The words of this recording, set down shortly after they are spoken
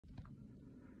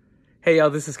Hey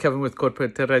y'all, this is Kevin with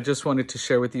Corporate. I just wanted to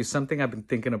share with you something I've been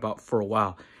thinking about for a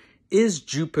while. Is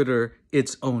Jupiter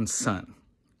its own sun?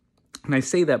 And I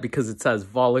say that because it's as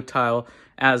volatile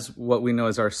as what we know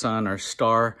as our sun, our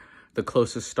star, the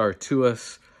closest star to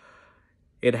us.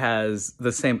 It has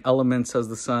the same elements as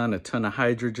the sun, a ton of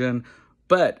hydrogen.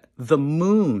 But the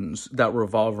moons that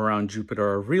revolve around Jupiter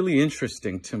are really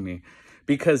interesting to me,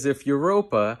 because if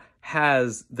Europa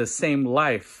has the same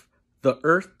life the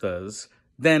Earth does,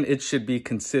 then it should be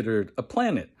considered a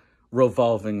planet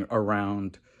revolving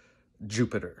around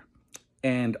Jupiter.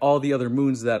 And all the other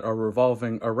moons that are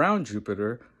revolving around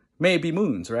Jupiter may be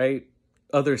moons, right?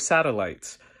 Other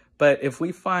satellites. But if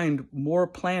we find more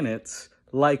planets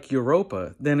like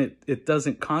Europa, then it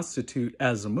doesn't constitute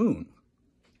as a moon.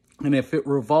 And if it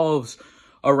revolves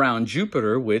around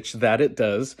Jupiter, which that it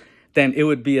does, then it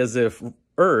would be as if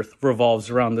Earth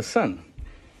revolves around the sun.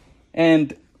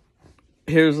 And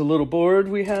here's a little board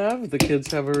we have. The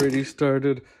kids have already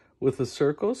started with a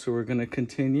circle, so we're going to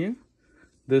continue.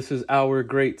 This is our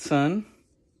great sun.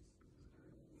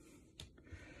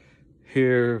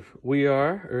 Here we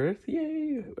are, Earth,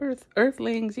 yay, Earth,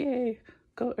 Earthlings, yay,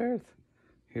 go Earth.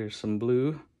 Here's some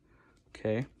blue,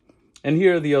 okay. And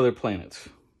here are the other planets.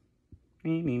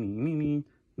 7,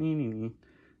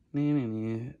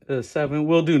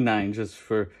 we'll do 9 just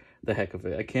for the heck of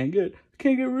it. I can't get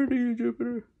rid of you,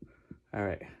 Jupiter. All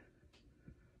right.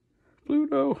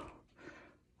 Pluto.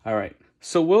 All right.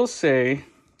 So we'll say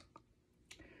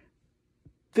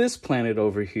this planet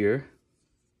over here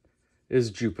is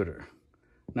Jupiter.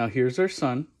 Now here's our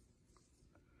sun.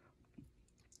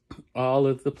 All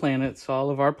of the planets, all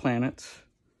of our planets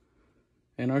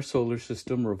in our solar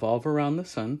system revolve around the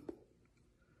sun.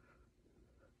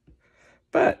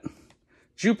 But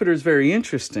Jupiter is very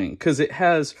interesting because it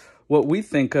has what we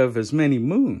think of as many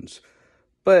moons.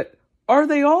 But are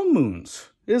they all moons?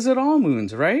 Is it all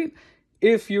moons, right?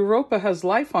 If Europa has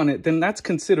life on it, then that's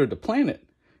considered a planet.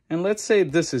 And let's say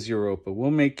this is Europa. We'll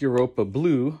make Europa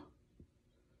blue,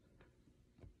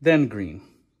 then green.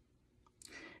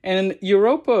 And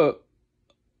Europa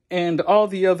and all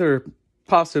the other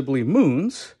possibly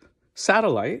moons,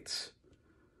 satellites,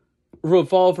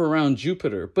 revolve around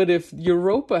Jupiter. But if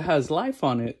Europa has life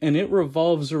on it and it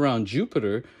revolves around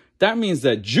Jupiter, that means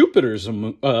that Jupiter's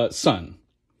a sun.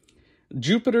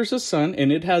 Jupiter's a sun,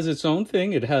 and it has its own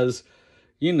thing. It has,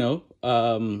 like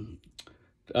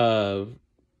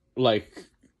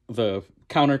the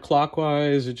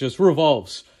counterclockwise, it just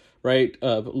revolves, right?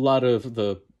 A lot of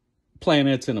the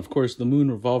planets and, of course, the moon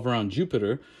revolve around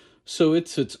Jupiter. So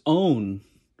it's its own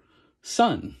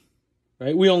sun,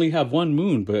 right? We only have one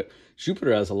moon, but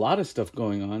Jupiter has a lot of stuff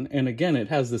going on. And again, it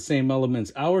has the same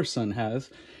elements our sun has.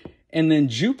 And then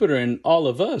Jupiter and all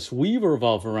of us, we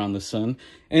revolve around the sun.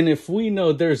 And if we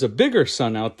know there's a bigger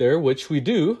sun out there, which we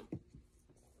do,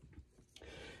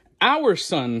 our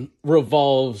sun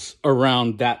revolves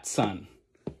around that sun,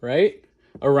 right?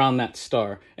 Around that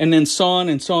star. And then so on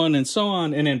and so on and so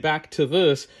on. And then back to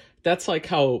this, that's like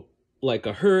how like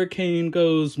a hurricane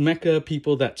goes. Mecca,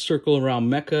 people that circle around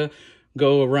Mecca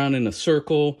go around in a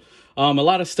circle. A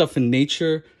lot of stuff in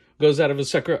nature goes out of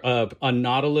a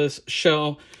nautilus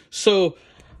shell. So,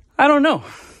 I don't know.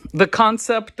 The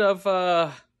concept of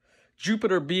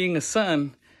Jupiter being a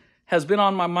sun has been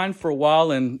on my mind for a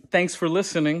while, and thanks for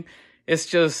listening. It's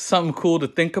just something cool to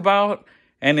think about,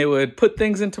 and it would put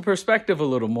things into perspective a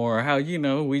little more. How,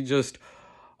 we just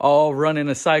all run in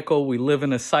a cycle, we live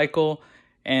in a cycle,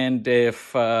 and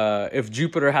if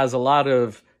Jupiter has a lot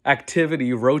of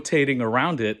activity rotating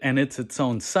around it, and it's its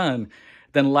own sun,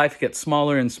 then life gets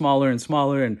smaller and smaller and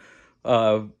smaller, and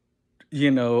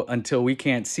until we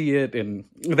can't see it, and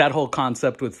that whole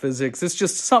concept with physics. It's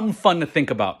just something fun to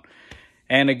think about.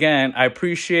 And again, I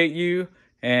appreciate you,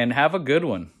 and have a good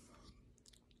one.